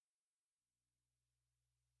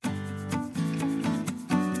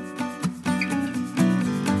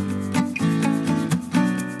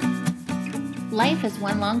Life is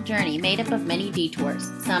one long journey made up of many detours.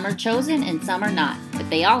 Some are chosen and some are not, but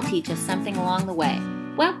they all teach us something along the way.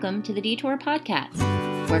 Welcome to the Detour Podcast,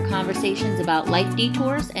 where conversations about life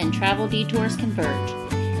detours and travel detours converge.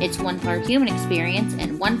 It's one part human experience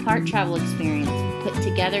and one part travel experience put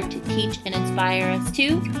together to teach and inspire us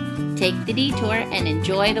to take the detour and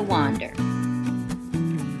enjoy the wander.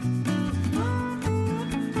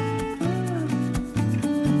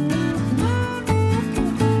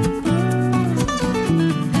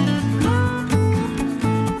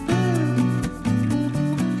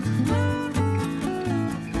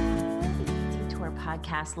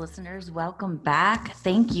 Listeners, welcome back.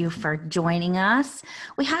 Thank you for joining us.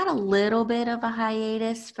 We had a little bit of a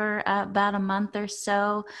hiatus for about a month or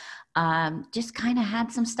so. Just kind of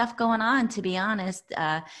had some stuff going on, to be honest.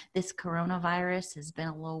 This coronavirus has been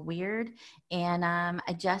a little weird, and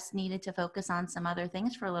I just needed to focus on some other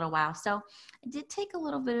things for a little while. So I did take a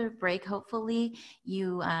little bit of a break. Hopefully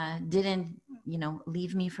you didn't,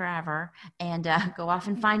 leave me forever and go off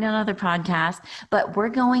and find another podcast. But we're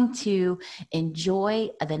going to enjoy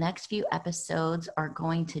the next few episodes are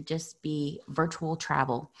going to just be virtual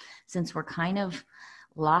travel. Since we're kind of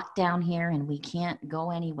locked down here and we can't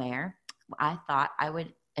go anywhere, I thought I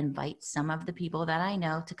would invite some of the people that I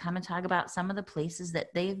know to come and talk about some of the places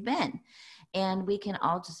that they've been. And we can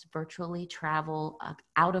all just virtually travel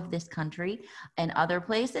out of this country and other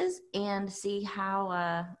places and see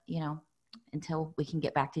how, until we can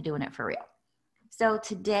get back to doing it for real. So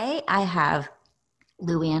today I have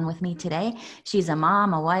Luanne with me today. She's a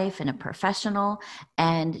mom, a wife, and a professional,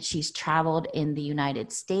 and she's traveled in the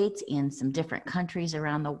United States and some different countries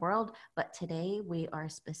around the world. But today we are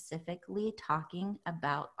specifically talking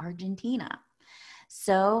about Argentina.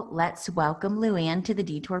 So let's welcome Luanne to the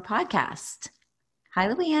Detour Podcast. Hi,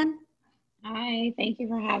 Luanne. Hi, thank you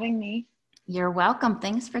for having me. You're welcome.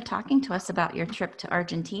 Thanks for talking to us about your trip to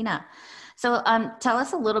Argentina. So tell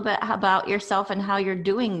us a little bit about yourself and how you're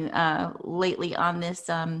doing lately on this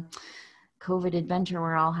COVID adventure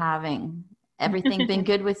we're all having. Everything been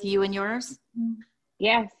good with you and yours?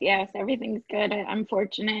 Yes, everything's good. I'm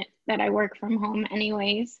fortunate that I work from home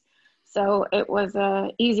anyways. So it was a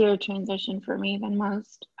easier transition for me than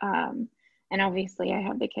most. And obviously I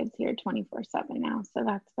have the kids here 24/7 now. So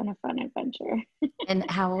that's been a fun adventure. And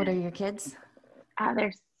how old are your kids?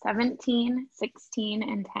 They're 17, 16,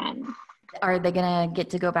 and 10. Are they going to get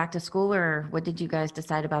to go back to school, or what did you guys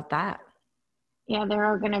decide about that? Yeah, they're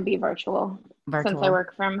all going to be virtual since I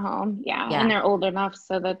work from home. Yeah, and they're old enough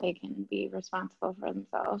so that they can be responsible for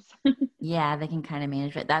themselves. Yeah, they can kind of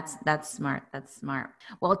manage it. That's smart. That's smart.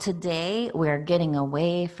 Well, today we're getting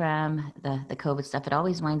away from the COVID stuff. It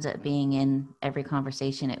always winds up being in every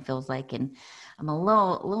conversation, it feels like, and I'm a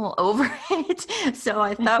little over it. So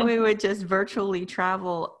I thought we would just virtually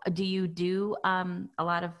travel. Do you do a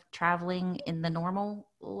lot of traveling in the normal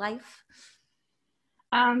life?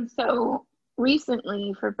 So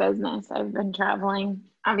recently for business, I've been traveling,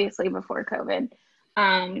 obviously before COVID.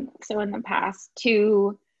 So in the past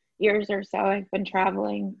 2 years or so, I've been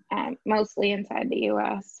traveling mostly inside the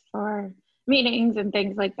US for meetings and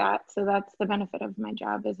things like that. So that's the benefit of my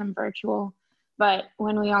job is I'm virtual. But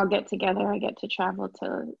when we all get together, I get to travel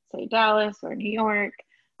to, say, Dallas or New York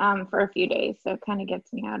for a few days. So it kind of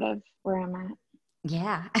gets me out of where I'm at.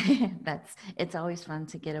 Yeah, it's always fun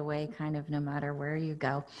to get away kind of no matter where you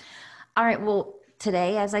go. All right. Well,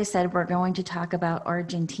 today, as I said, we're going to talk about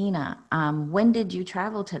Argentina. When did you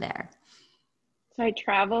travel to there? So I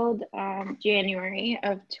traveled January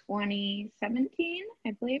of 2017,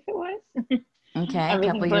 I believe it was. Okay, a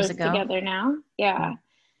couple years ago. Together now. Yeah.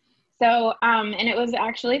 So, and it was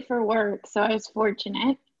actually for work. So I was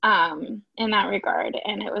fortunate in that regard.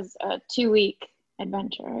 And it was a 2-week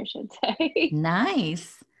adventure, I should say.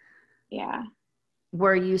 Nice. Yeah.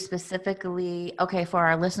 Were you specifically, okay, for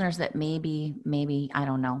our listeners that maybe, I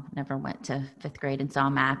don't know, never went to 5th grade and saw a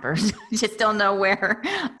map or just don't know where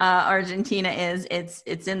Argentina is.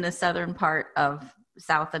 It's in the southern part of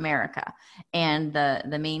South America, and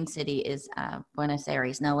the main city is Buenos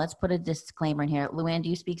Aires. Now let's put a disclaimer in here. Luanne, do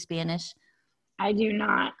you speak Spanish? I do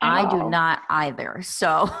not. I do not either.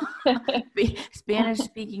 So Spanish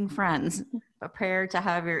speaking friends, prepare to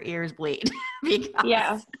have your ears bleed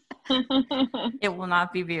because it will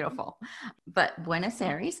not be beautiful. But Buenos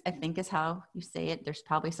Aires, I think is how you say it. There's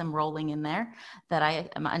probably some rolling in there that I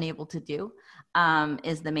am unable to do,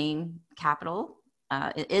 is the main capital.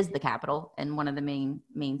 It is the capital and one of the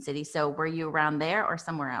main cities. So were you around there or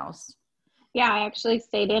somewhere else? Yeah, I actually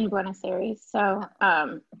stayed in Buenos Aires. So,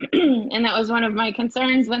 and that was one of my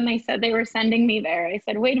concerns when they said they were sending me there. I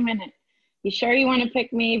said, wait a minute, you sure you want to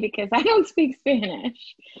pick me? Because I don't speak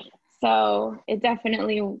Spanish. So it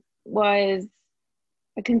definitely was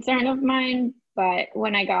a concern of mine, but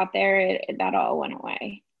when I got there, that all went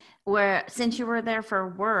away. Where, since you were there for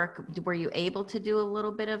work, were you able to do a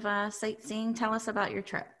little bit of sightseeing? Tell us about your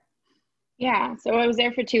trip. Yeah, so I was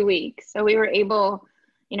there for 2 weeks. So we were able,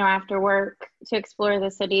 after work to explore the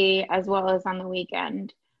city as well as on the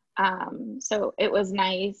weekend. So it was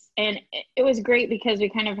nice. And it was great because we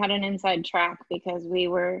kind of had an inside track because we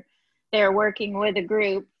were there working with a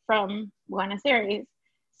group from Buenos Aires.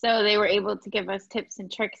 So they were able to give us tips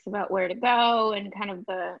and tricks about where to go and kind of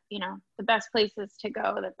the best places to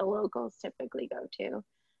go that the locals typically go to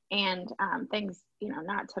and things,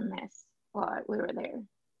 not to miss while we were there.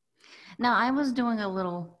 Now, I was doing a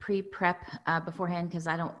little pre-prep beforehand because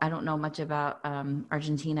I don't know much about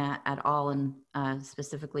Argentina at all, and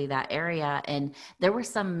specifically that area. And there were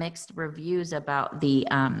some mixed reviews about the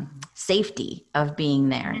safety of being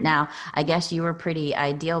there. Mhm. Now, I guess you were pretty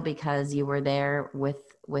ideal because you were there with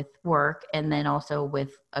work and then also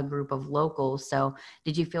with a group of locals. So,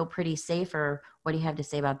 did you feel pretty safe, or what do you have to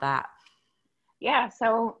say about that? Yeah,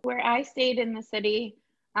 so where I stayed in the city,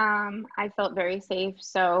 I felt very safe.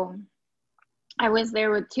 So I was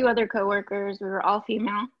there with two other coworkers. We were all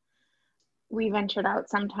female. We ventured out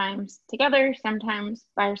sometimes together, sometimes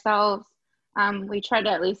by ourselves. We tried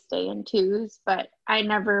to at least stay in twos, but I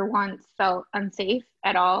never once felt unsafe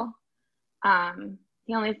at all.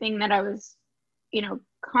 The only thing that I was,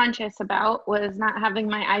 conscious about was not having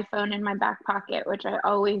my iPhone in my back pocket, which I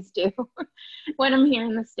always do when I'm here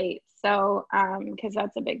in the States. So, because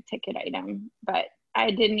that's a big ticket item. But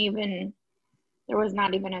I didn't even, there was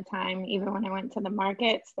not even a time, even when I went to the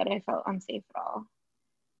markets, that I felt unsafe at all.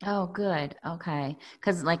 Oh, good. Okay.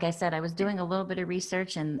 Because like I said, I was doing a little bit of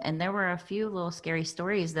research and there were a few little scary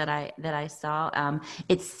stories that I saw.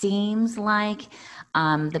 It seems like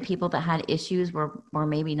the people that had issues were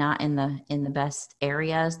maybe not in the best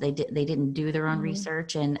areas. They didn't do their own Mhm.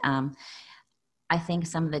 research. And I think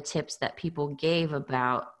some of the tips that people gave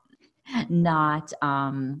about not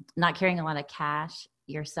carrying a lot of cash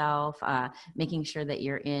yourself, making sure that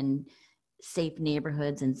you're in safe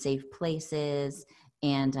neighborhoods and safe places,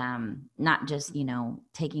 and not just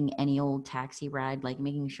taking any old taxi ride, like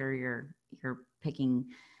making sure you're picking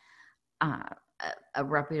uh, a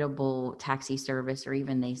reputable taxi service, or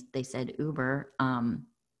even they said Uber,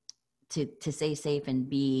 to stay safe and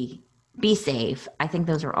be safe. I think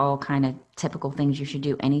those are all kind of typical things you should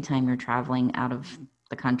do anytime you're traveling out of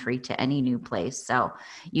the country to any new place. So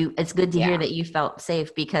it's good to hear Yeah. that you felt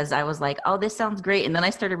safe, because I was like, oh, this sounds great. And then I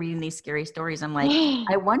started reading these scary stories. I'm like,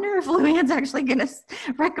 I wonder if Luann's actually going to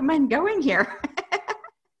recommend going here.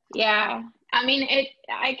 Yeah. I mean,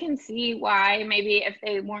 I can see why maybe if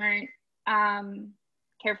they weren't um,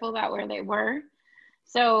 careful about where they were.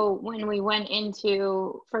 So when we went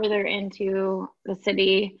further into the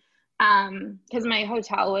city, because my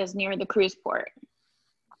hotel was near the cruise port.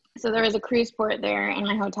 So there was a cruise port there, and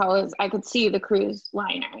my hotel I could see the cruise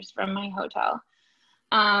liners from my hotel.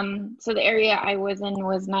 So the area I was in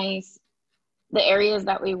was nice. The areas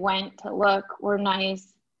that we went to look were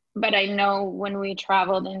nice, but I know when we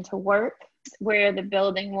traveled into work, where the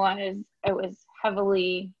building was, it was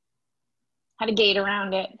heavily had a gate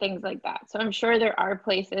around it, things like that. So I'm sure there are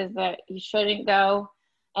places that you shouldn't go.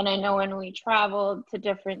 And I know when we traveled to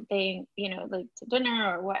different things, like to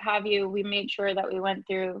dinner or what have you, we made sure that we went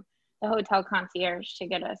through the hotel concierge to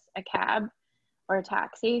get us a cab or a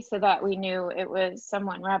taxi so that we knew it was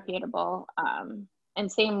someone reputable.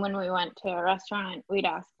 And same when we went to a restaurant, we'd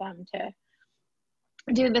ask them to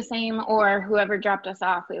do the same, or whoever dropped us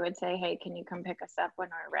off, we would say, hey, can you come pick us up when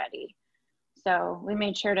we're ready? So we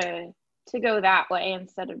made sure to go that way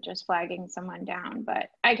instead of just flagging someone down. But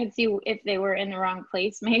I could see if they were in the wrong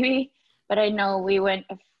place, maybe. But I know we went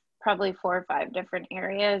probably 4 or 5 different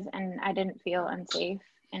areas, and I didn't feel unsafe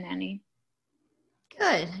in any.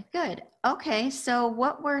 Good, good. Okay, so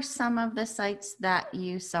what were some of the sites that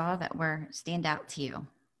you saw that were stand out to you?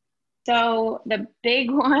 So the big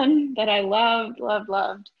one that I loved, loved,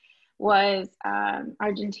 loved was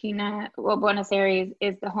Argentina. Well, Buenos Aires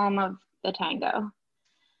is the home of the tango.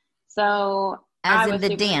 So As I in was the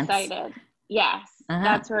super dance. excited. Yes, Uh-huh.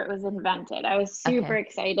 that's where it was invented. I was super Okay.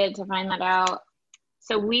 excited to find that out.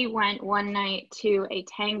 So we went one night to a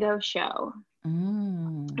tango show.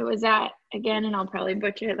 Mm. It was at, again, and I'll probably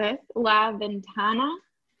butcher this, La Ventana.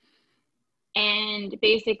 And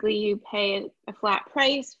basically, you pay a flat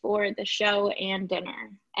price for the show and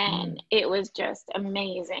dinner. Mm. And it was just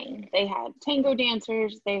amazing. They had tango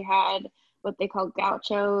dancers, they had what they call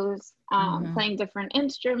gauchos, Mm-hmm. playing different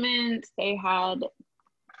instruments. They had,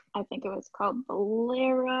 I think it was called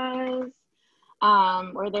boleros.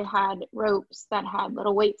 where they had ropes that had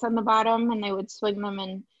little weights on the bottom, and they would swing them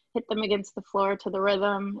and hit them against the floor to the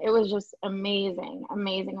rhythm. It was just amazing,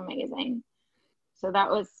 amazing, amazing. So that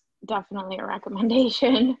was definitely a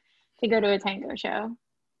recommendation to go to a tango show.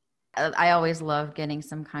 I always love getting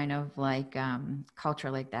some kind of like culture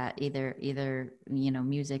like that, either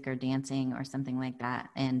music or dancing or something like that.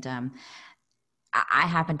 And I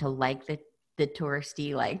happen to like the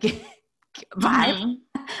touristy like vibe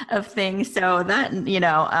Mm-hmm. of things. So that,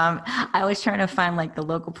 I was trying to find like the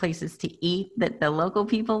local places to eat that the local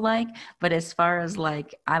people like. But as far as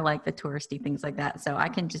like, I like the touristy things like that. So I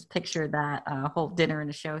can just picture that whole dinner and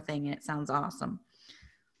a show thing. And it sounds awesome.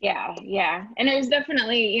 Yeah, yeah. And it was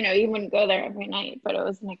definitely, you wouldn't go there every night, but it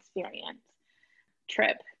was an experience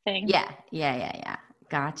trip thing. Yeah.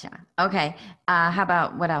 Gotcha. Okay. How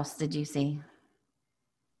about what else did you see?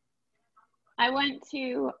 I went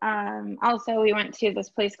to, also, we went to this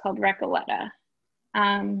place called Recoleta.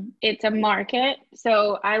 It's a market.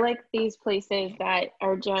 So I like these places that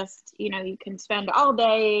are just, you can spend all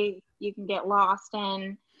day, you can get lost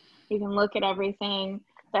in, you can look at everything.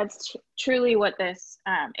 That's truly what this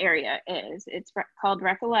area is. It's called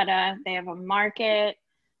Recoleta. They have a market.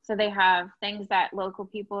 So they have things that local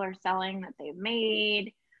people are selling that they've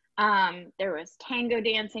made. There was tango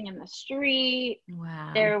dancing in the street.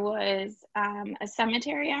 Wow. There was a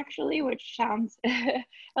cemetery, actually, which sounds a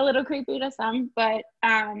little creepy to some, but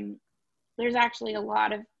there's actually a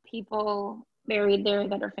lot of people buried there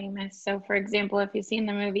that are famous. So, for example, if you've seen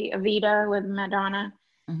the movie Evita with Madonna,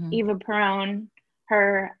 Mm-hmm. Eva Perón,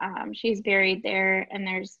 she's buried there, and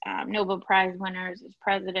there's Nobel Prize winners as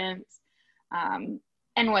presidents.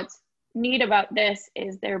 And what's neat about this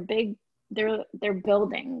is they're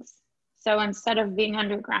buildings. So instead of being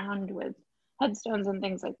underground with headstones and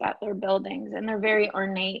things like that, they're buildings, and they're very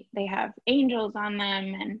ornate. They have angels on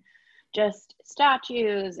them and just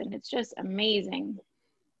statues, and it's just amazing.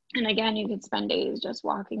 And again, you could spend days just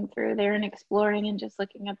walking through there and exploring and just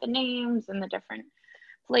looking at the names and the different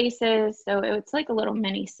places. So it's like a little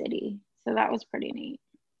mini city. So that was pretty neat.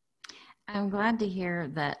 I'm glad to hear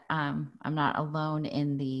that I'm not alone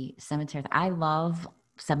in the cemetery. I love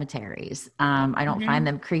cemeteries. I don't find Mm-hmm.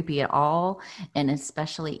 them creepy at all. And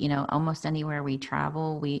especially, almost anywhere we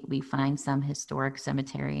travel, we find some historic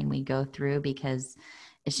cemetery and we go through because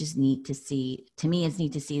it's just neat to see. To me, it's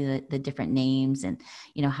neat to see the different names and,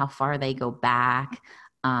 how far they go back.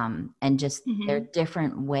 And just their Mm-hmm.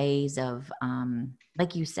 different ways of,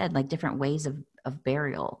 like you said, like different ways of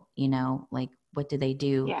burial, like what do they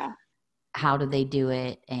do? Yeah. How do they do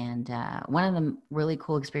it? And one of the really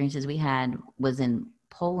cool experiences we had was in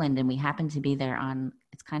Poland, and we happened to be there on,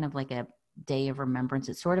 it's kind of like a day of remembrance.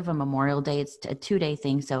 It's sort of a Memorial Day. It's a 2-day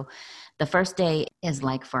thing. So the first day is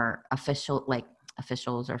like for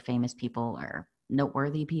officials or famous people or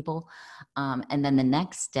noteworthy people. And then the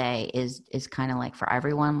next day is kind of like for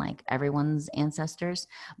everyone, like everyone's ancestors.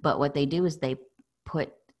 But what they do is they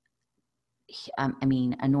put,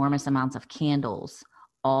 enormous amounts of candles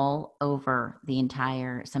all over the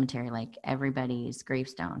entire cemetery, like everybody's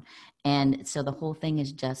gravestone. And so the whole thing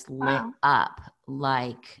is just lit Wow. up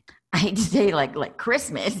like, I hate to say like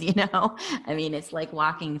Christmas, it's like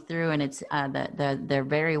walking through, and it's they're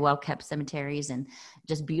very well kept cemeteries and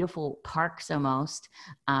just beautiful parks almost,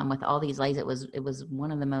 with all these lights. It was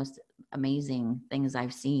one of the most amazing things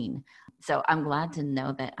I've seen. So I'm glad to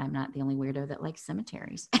know that I'm not the only weirdo that likes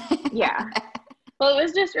cemeteries. Yeah. Well, it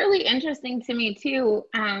was just really interesting to me too,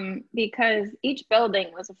 because each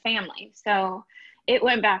building was a family. So it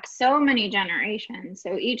went back so many generations.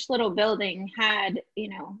 So each little building had,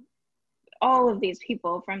 all of these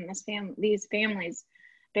people from these families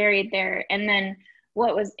buried there. And then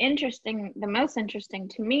what was interesting, the most interesting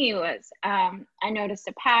to me was I noticed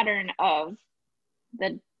a pattern of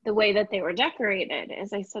the way that they were decorated.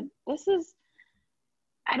 As I said,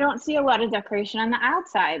 I don't see a lot of decoration on the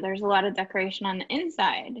outside. There's a lot of decoration on the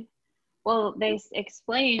inside. Well, they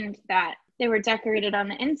explained that they were decorated on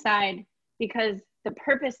the inside because the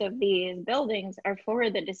purpose of these buildings are for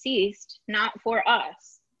the deceased, not for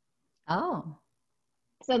us. Oh.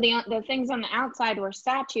 So the things on the outside were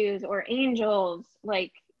statues or angels,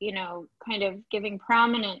 like, kind of giving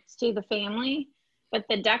prominence to the family, but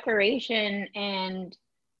the decoration and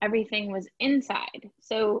everything was inside.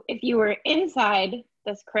 So if you were inside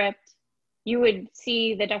this crypt, you would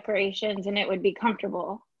see the decorations and it would be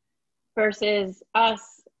comfortable versus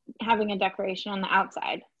us having a decoration on the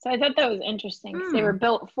outside. So I thought that was interesting because they were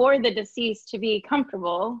built for the deceased to be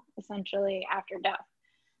comfortable essentially after death.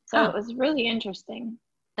 So Huh. it was really interesting.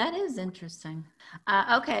 That is interesting.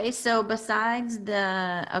 Okay, so besides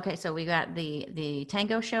so we got the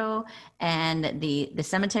tango show and the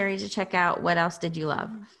cemetery to check out. What else did you love?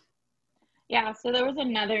 Yeah, so there was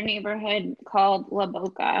another neighborhood called La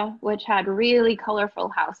Boca, which had really colorful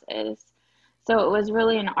houses. So it was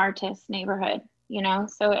really an artist neighborhood, you know?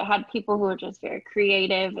 So it had people who were just very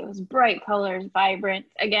creative. It was bright colors, vibrant,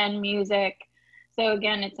 again, music. So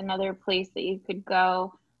again, it's another place that you could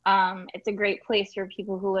go. It's a great place for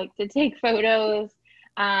people who like to take photos,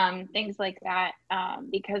 things like that,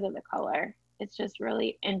 because of the color. It's just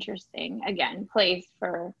really interesting, again, place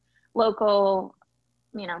for local,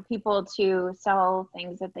 people to sell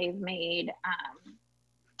things that they've made.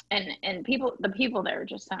 And the people there are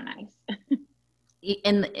just so nice.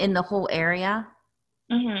 In the whole area?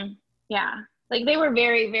 Hmm. Yeah. Like they were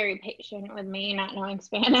very, very patient with me not knowing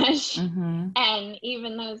Spanish. Mm-hmm. And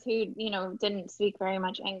even those who, didn't speak very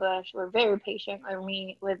much English were very patient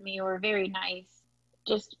with me, were very nice,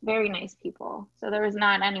 just very nice people. So there was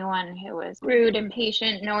not anyone who was rude,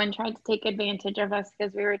 impatient. No one tried to take advantage of us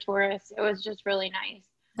because we were tourists. It was just really nice.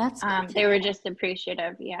 That's good to They were hear. just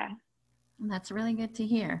appreciative. Yeah. That's really good to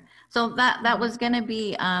hear. So that Mhm. was going to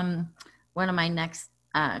be one of my next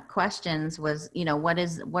questions was, what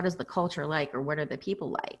is the culture like, or what are the people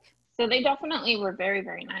like? So they definitely were very,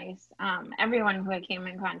 very nice. Everyone who I came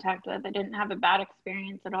in contact with, I didn't have a bad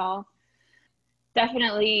experience at all.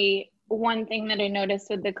 Definitely one thing that I noticed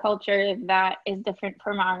with the culture that is different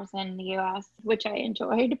from ours in the US, which I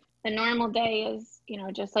enjoyed. The normal day is,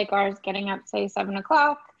 just like ours, getting up, say, 7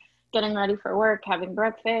 o'clock, getting ready for work, having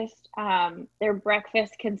breakfast. Their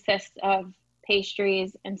breakfast consists of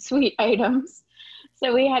pastries and sweet items.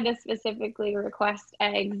 So we had to specifically request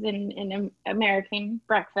eggs in an American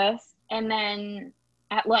breakfast. And then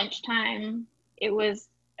at lunchtime, it was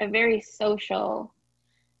a very social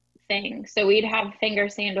thing. So we'd have finger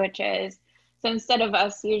sandwiches. So instead of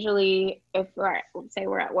us usually, if let's say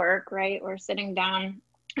we're at work, right, we're sitting down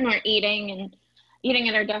and we're eating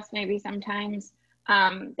at our desk maybe sometimes.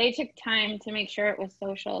 They took time to make sure it was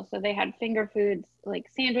social. So they had finger foods like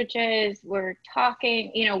sandwiches, we're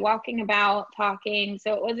talking, walking about, talking.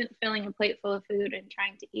 So it wasn't filling a plate full of food and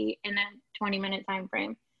trying to eat in a 20-minute time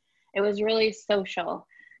frame. It was really social.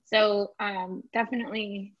 So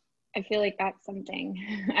definitely, I feel like that's something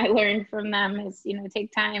I learned from them is,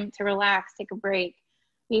 take time to relax, take a break,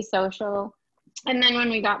 be social. And then when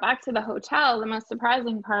we got back to the hotel, the most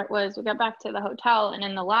surprising part was we got back to the hotel and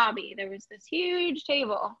in the lobby, there was this huge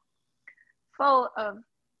table full of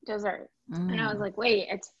dessert. And I was Mm. like, wait,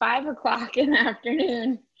 it's 5 o'clock in the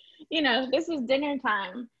afternoon. This is dinner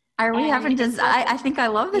time. Are we And having instead, I think I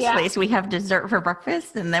love this yeah, place. We have dessert for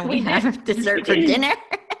breakfast and then we we have dessert for do. dinner.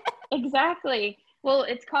 Exactly. Well,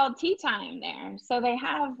 it's called tea time there. So they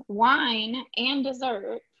have wine and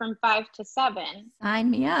dessert from 5 to 7. Sign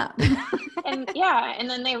me up. And yeah, and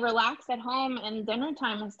then they relax at home, and dinner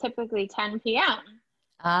time is typically 10 p.m.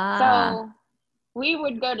 Ah, So we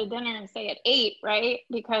would go to dinner and say at 8, right?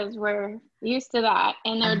 Because we're used to that.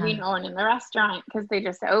 And there would be uh-huh. no one in the restaurant because they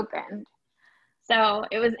just opened. So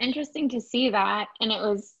it was interesting to see that. And it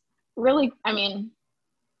was really, I mean,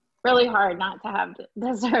 really hard not to have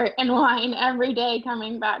dessert and wine every day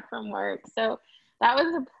coming back from work. So that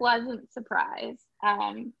was a pleasant surprise.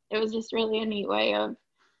 It was just really a neat way of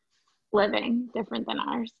living, different than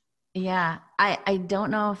ours. Yeah, I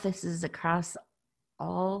don't know if this is across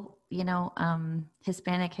all,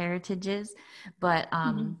 Hispanic heritages, but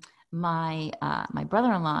Mm-hmm. my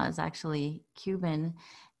brother-in-law is actually Cuban,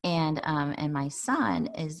 and my son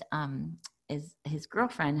is his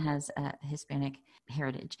girlfriend has a Hispanic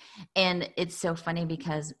heritage. And it's so funny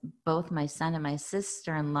because both my son and my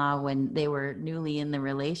sister-in-law, when they were newly in the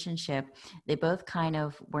relationship, they both kind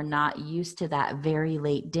of were not used to that very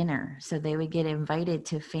late dinner. So they would get invited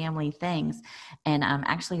to family things. And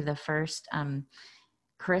actually the first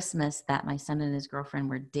Christmas that my son and his girlfriend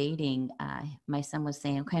were dating, my son was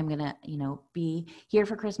saying, okay, I'm going to, be here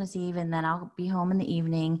for Christmas Eve, and then I'll be home in the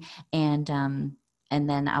evening. And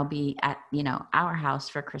then I'll be at, our house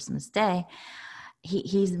for Christmas Day.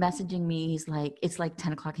 He's messaging me. He's like, it's like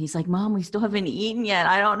 10 o'clock. He's like, Mom, we still haven't eaten yet.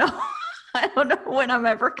 I don't know. I don't know when I'm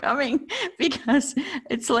ever coming because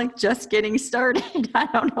it's like just getting started. I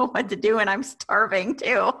don't know what to do. And I'm starving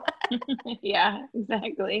too. Yeah,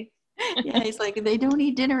 exactly. Yeah, he's like, they don't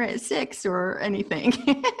eat dinner at 6 or anything.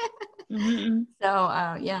 Mm-hmm.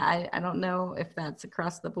 So, yeah, I don't know if that's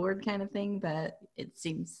across the board kind of thing, but it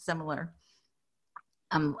seems similar.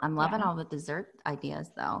 I'm loving Yeah, all the dessert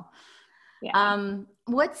ideas though. yeah.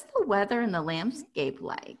 What's the weather and the landscape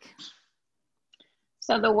like?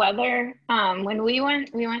 So the weather, when we went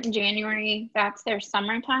in January, that's their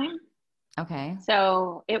summertime. Okay.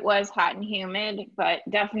 So it was hot and humid, but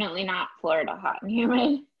definitely not Florida hot and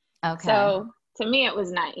humid. Okay. So to me, it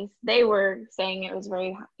was nice. They were saying it was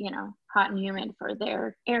very, hot and humid for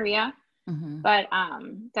their area, Mm-hmm. but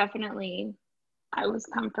definitely I was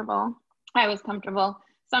comfortable. I was comfortable.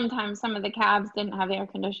 Sometimes some of the cabs didn't have air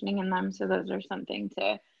conditioning in them, so those are something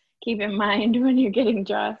to keep in mind when you're getting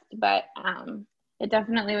dressed. But it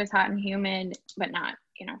definitely was hot and humid, but not,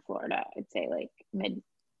 Florida. I'd say like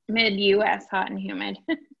mid US hot and humid.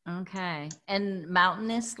 Okay. And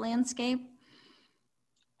mountainous landscape?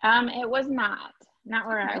 It was not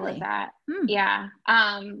where I was Really? at. Hmm. Yeah.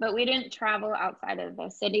 But we didn't travel outside of the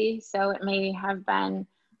city, so it may have been.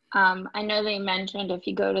 I know they mentioned if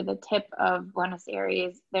you go to the tip of Buenos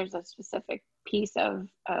Aires, there's a specific piece of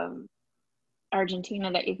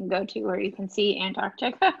Argentina that you can go to where you can see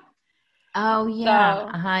Antarctica. Oh yeah. So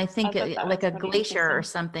I I think thought that like was a pretty glacier or interesting.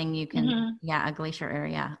 something you can, Hmm. yeah, a glacier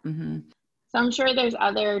area. Mm-hmm. So I'm sure there's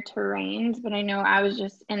other terrains, but I know I was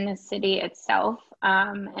just in the city itself,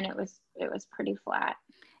 and it was pretty flat.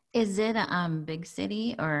 Is it a big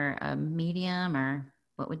city or a medium, or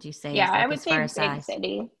what would you say Yeah, is I like would as far say as big size?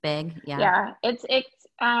 city. Big, yeah. Yeah, it's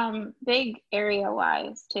big area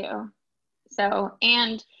wise too. So,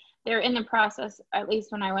 and they're in the process, at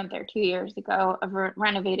least when I went there 2 years ago, of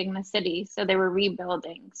renovating the city. So they were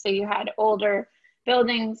rebuilding. So you had older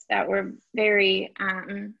buildings that were very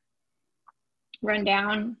run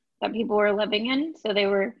down that people were living in. So they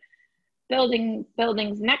were building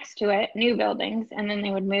buildings next to it, new buildings, and then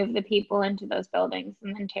they would move the people into those buildings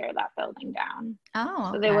and then tear that building down.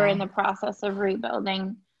 Oh, So they were in okay. the process of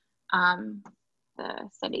rebuilding um, the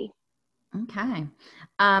city. Okay.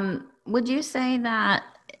 Would you say that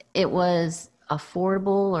it was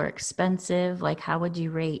affordable or expensive? Like, how would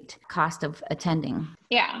you rate cost of attending?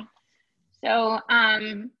 Yeah. So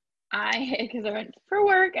because I went for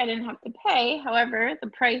work, I didn't have to pay. However, the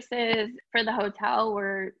prices for the hotel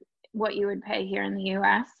were what you would pay here in the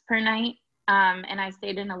US per night. And I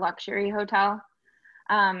stayed in a luxury hotel.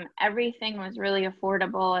 Everything was really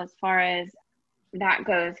affordable as far as that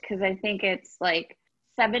goes, because I think it's like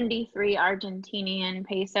 73 Argentinian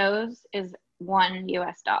pesos is one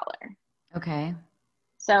US dollar. Okay.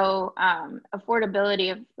 So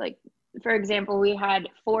affordability of, like, for example, we had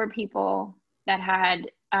four people that had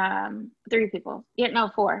three people. Yeah, no,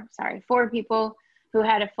 four. Sorry, four people who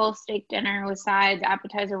had a full steak dinner with sides,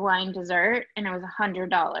 appetizer, wine, dessert, and it was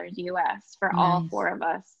 $100 US for all Nice. four of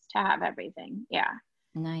us to have everything. Yeah.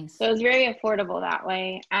 So Nice. it was very affordable that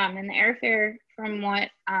way. And the airfare, from what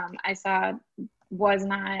I saw, was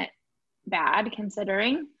not bad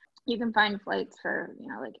considering. You can find flights for,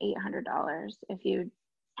 like $800 if you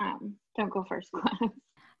don't go first class.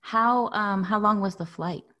 How long was the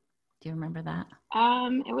flight? Do you remember that?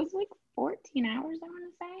 It was like 14 hours, I want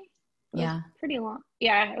to say. It was Yeah. pretty long.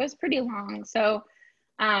 Yeah, it was pretty long. So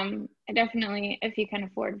I definitely, if you can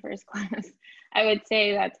afford first class, I would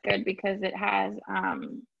say that's good because it has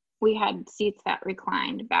we had seats that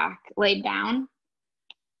reclined back, laid down.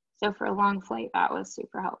 So for a long flight, that was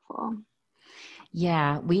super helpful.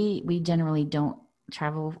 Yeah, we generally don't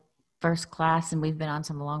travel first class, and we've been on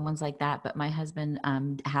some long ones like that. But my husband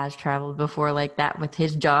has traveled before like that with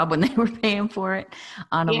his job when they were paying for it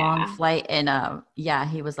on a long Yeah, flight, and yeah,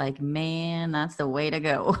 he was like, "Man, that's the way to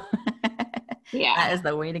go. That yeah, is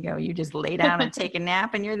the way to go. You just lay down and take a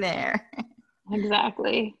nap, and you're there."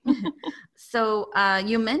 exactly. So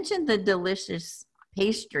you mentioned the delicious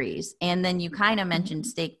pastries, and then you kind of mentioned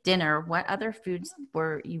steak dinner. What other foods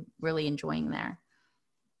were you really enjoying there?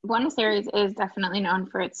 Buenos Aires is definitely known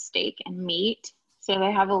for its steak and meat. So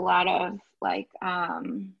they have a lot of like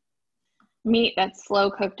meat that's slow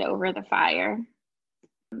cooked over the fire.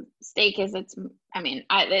 Steak is it's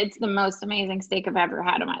the most amazing steak I've ever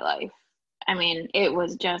had in my life. I mean, it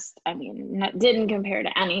was just, didn't compare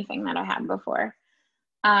to anything that I had before.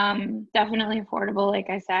 Definitely affordable, like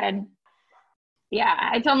I said. Yeah,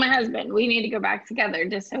 I told my husband we need to go back together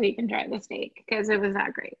just so he can try the steak because it was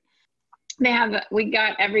that great. We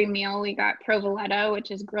got every meal. We got provoletta, which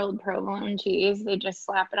is grilled provolone cheese. They just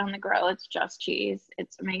slap it on the grill. It's just cheese.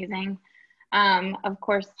 It's amazing. Of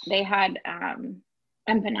course, they had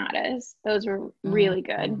empanadas. Those were really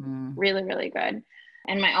good, Mm-hmm. really, really good.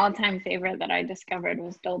 And my all-time favorite that I discovered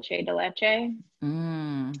was dulce de leche.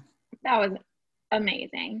 Mm. That was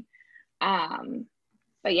amazing. Um,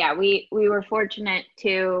 but yeah, we were fortunate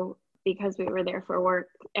to, because we were there for work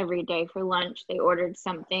every day for lunch. They ordered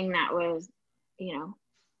something that was, you know,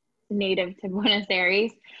 native to Buenos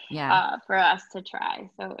Aires Yeah. for us to try.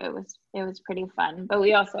 So it was pretty fun. But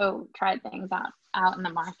we also tried things out in the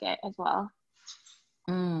market as well.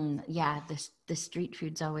 Yeah, the street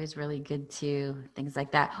food's always really good too. Things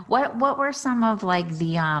like that. What were some of like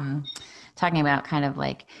the talking about kind of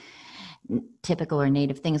like typical or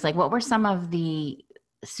native things? Like what were some of the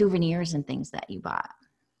souvenirs and things that you bought?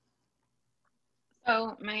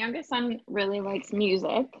 So my youngest son really likes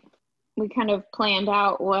music. We kind of planned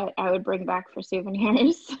out what I would bring back for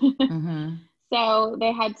souvenirs. Mm-hmm. So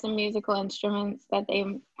they had some musical instruments that they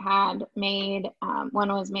had made. One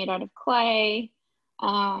was made out of clay,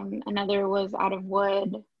 another was out of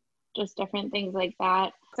wood, just different things like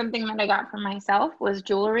that. Something that I got for myself was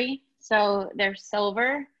jewelry. So their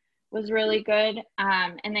silver was really good.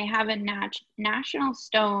 And they have a national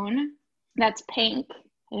stone that's pink.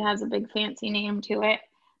 It has a big fancy name to it.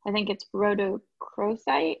 I think it's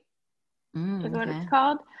rhodochrosite is what it's Okay.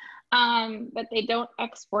 called. But they don't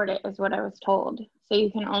export it, is what I was told. So you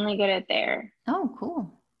can only get it there. Oh, cool.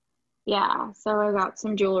 Yeah. So I got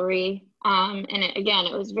some jewelry. And again,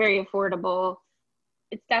 it was very affordable.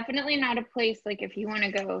 It's definitely not a place like if you want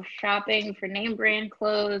to go shopping for name brand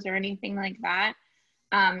clothes or anything like that.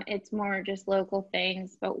 It's more just local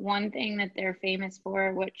things. But one thing that they're famous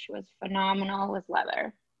for, which was phenomenal, was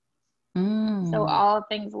leather. So Mm. all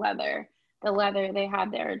things leather. The leather they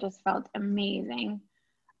had there just felt amazing,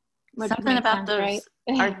 which would Something make about sense, right?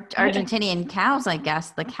 those Argentinian cows, I guess,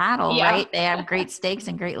 the cattle, Yeah, right? They have great steaks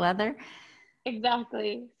and great leather.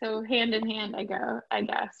 exactly. So hand in hand I go, I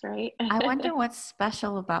guess, right? I wonder what's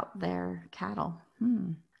special about their cattle.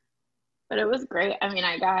 Hmm. But it was great. I mean,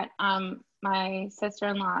 I got my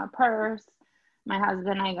sister-in-law a purse. My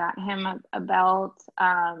husband, I got him a belt.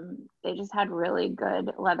 They just had really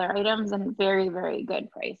good leather items and very, very good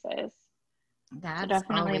prices. So That's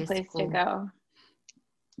definitely a always place to cool. go.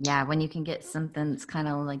 Yeah, when you can get something that's kind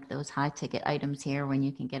of like those high ticket items here, when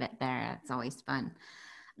you can get it there, it's always fun.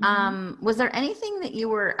 Hmm. Was there anything that you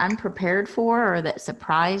were unprepared for or that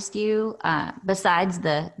surprised you besides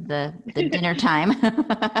the dinner time?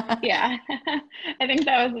 Yeah, I think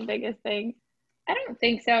that was the biggest thing. I don't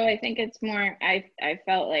think so. I think it's more, I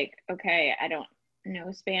felt like, okay, I don't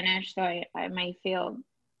know Spanish, so I might feel,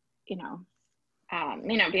 you know,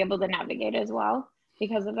 may not be able to navigate as well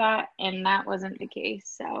because of that. And that wasn't the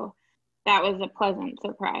case. So that was a pleasant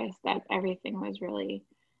surprise that everything was really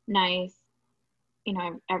nice. You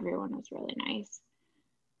know, everyone was really nice.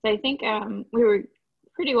 So I think we were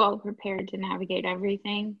pretty well prepared to navigate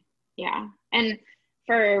everything. Yeah. And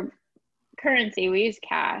for currency, we use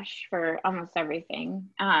cash for almost everything.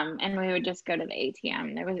 And we would just go to the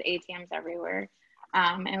ATM. There was ATMs everywhere.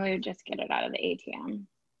 And we would just get it out of the ATM.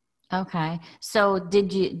 Okay. So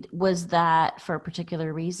was that for a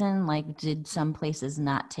particular reason? Like, did some places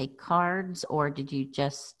not take cards or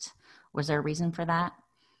was there a reason for that?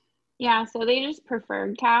 Yeah, so they just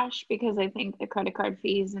preferred cash because I think the credit card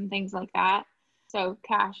fees and things like that. So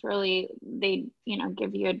cash really, they,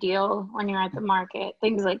 give you a deal when you're at the Mm. market,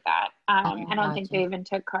 things like that. Oh, I don't think gotcha. they even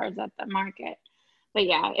took cards at the market. But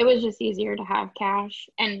yeah, it was just easier to have cash.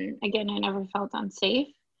 And again, I never felt unsafe.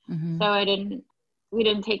 So Hmm. we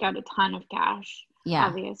didn't take out a ton of cash, Yeah.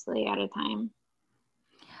 obviously, at a time.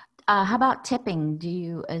 How about tipping?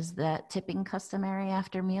 Is that tipping customary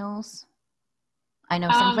after meals? I know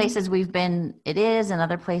some Um, places we've been, it is, and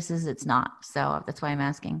other places it's not. So that's why I'm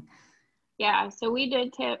asking. yeah, so we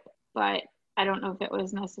did tip, but I don't know if it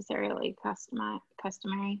was necessarily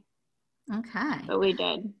customary, Okay. but we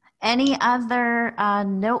did. Any other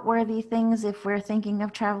noteworthy things if we're thinking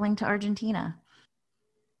of traveling to Argentina?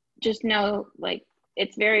 Just know, like,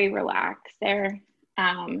 it's very relaxed there.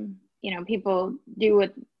 People do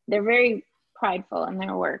what they're very prideful in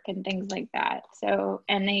their work and things like that. So,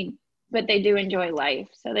 but they do enjoy life.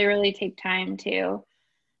 So they really take time to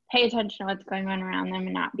pay attention to what's going on around them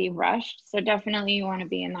and not be rushed. So definitely you want to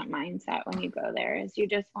be in that mindset when you go there is you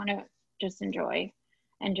just want to just enjoy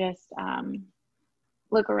and just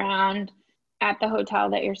look around at the hotel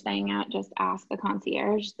that you're staying at. Just ask the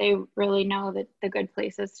concierge. They really know the good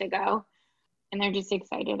places to go. And they're just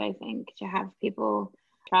excited, I think, to have people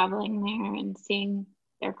traveling there and seeing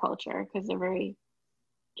their culture because they're very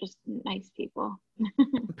just nice people.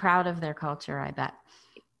 Proud of their culture, I bet,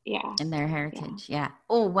 Yeah. and their Yeah. heritage. Yeah.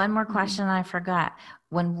 Oh, one more Mm-hmm. question I forgot.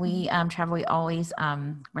 When Mm-hmm. we travel, we always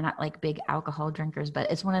we're not like big alcohol drinkers, but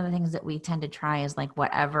it's one of the things that we tend to try is like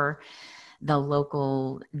whatever the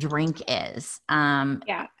local drink is.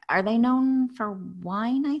 Yeah. Are they known for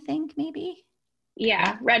wine, I think, maybe? Yeah.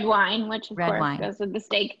 Correct? Red wine, which of Red course wine. goes with the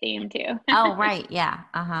steak theme too. Oh, right. Yeah.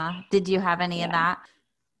 Uh-huh. Did you have any of Yeah. that?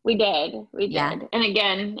 We did. We Yeah. did. And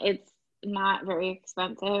again, it's not very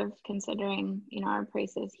expensive considering, our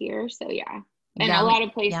prices here. So yeah. And a lot Yummy.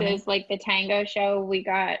 of places Yummy. like the tango show, we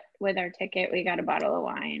got with our ticket, we got a bottle of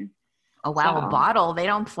wine. Oh, wow. A So bottle. They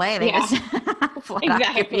don't play. They yeah, just flat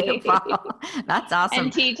out give you a exactly. bottle. That's awesome.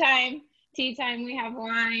 And tea time, we have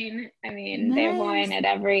wine. I mean, they have wine Nice. at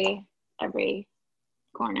every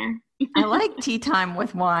corner. I like tea time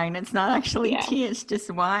with wine. It's not actually Yeah, tea, it's just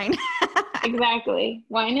wine. exactly.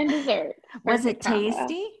 Wine and dessert. Was it Perfect combo.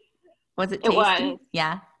 tasty? Was it It tasty? was.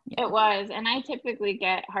 Yeah. Yeah. It was. And I typically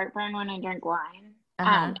get heartburn when I drink wine,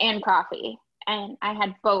 Uh-huh. and coffee. And I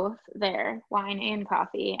had both there, wine and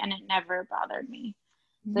coffee, and it never bothered me.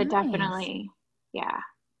 So Nice. definitely, yeah,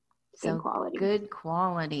 good So quality. good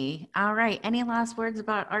quality. All right. Any last words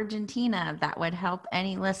about Argentina that would help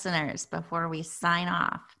any listeners before we sign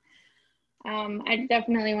off? I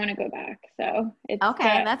definitely want to go back. So it's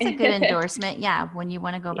Okay, that's a good yeah, endorsement. Yeah, when you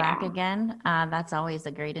want to go back again, that's always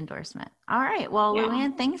a great endorsement. All right. Well, yeah.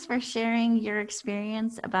 Luanne, thanks for sharing your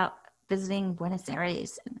experience about visiting Buenos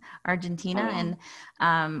Aires, Argentina. Oh yeah.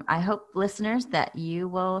 And I hope, listeners, that you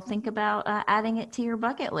will think about adding it to your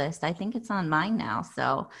bucket list. I think it's on mine now.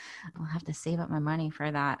 So I'll have to save up my money for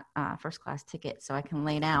that first class ticket so I can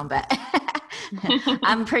lay down. But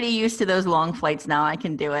I'm pretty used to those long flights now. I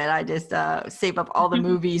can do it. I just save up all the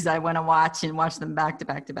movies I want to watch and watch them back to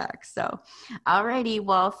back to back. So, all righty.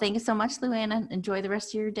 Well, thank you so much, Luanne. Enjoy the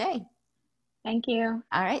rest of your day. Thank you.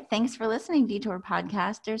 All right. Thanks for listening, Detour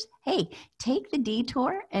Podcasters. Hey, take the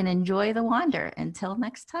detour and enjoy the wander. Until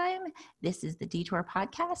next time, this is the Detour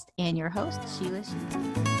Podcast and your host, Sheila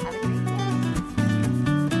Shinsky. Have a great day.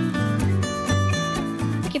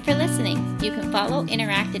 Thank you for listening. You can follow,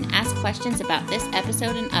 interact, and ask questions about this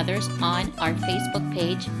episode and others on our Facebook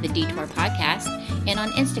page, The Detour Podcast, and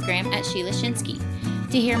on Instagram at Sheila Shinsky.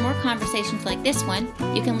 To hear more conversations like this one,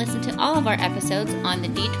 you can listen to all of our episodes on the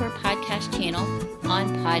Detour Podcast channel on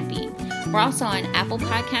Podbean. We're also on Apple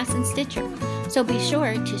Podcasts and Stitcher. So be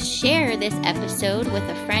sure to share this episode with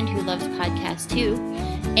a friend who loves podcasts too,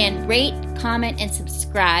 and rate, comment, and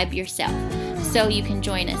subscribe yourself so you can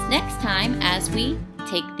join us next time as we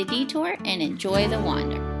take the detour and enjoy the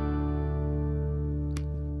wander.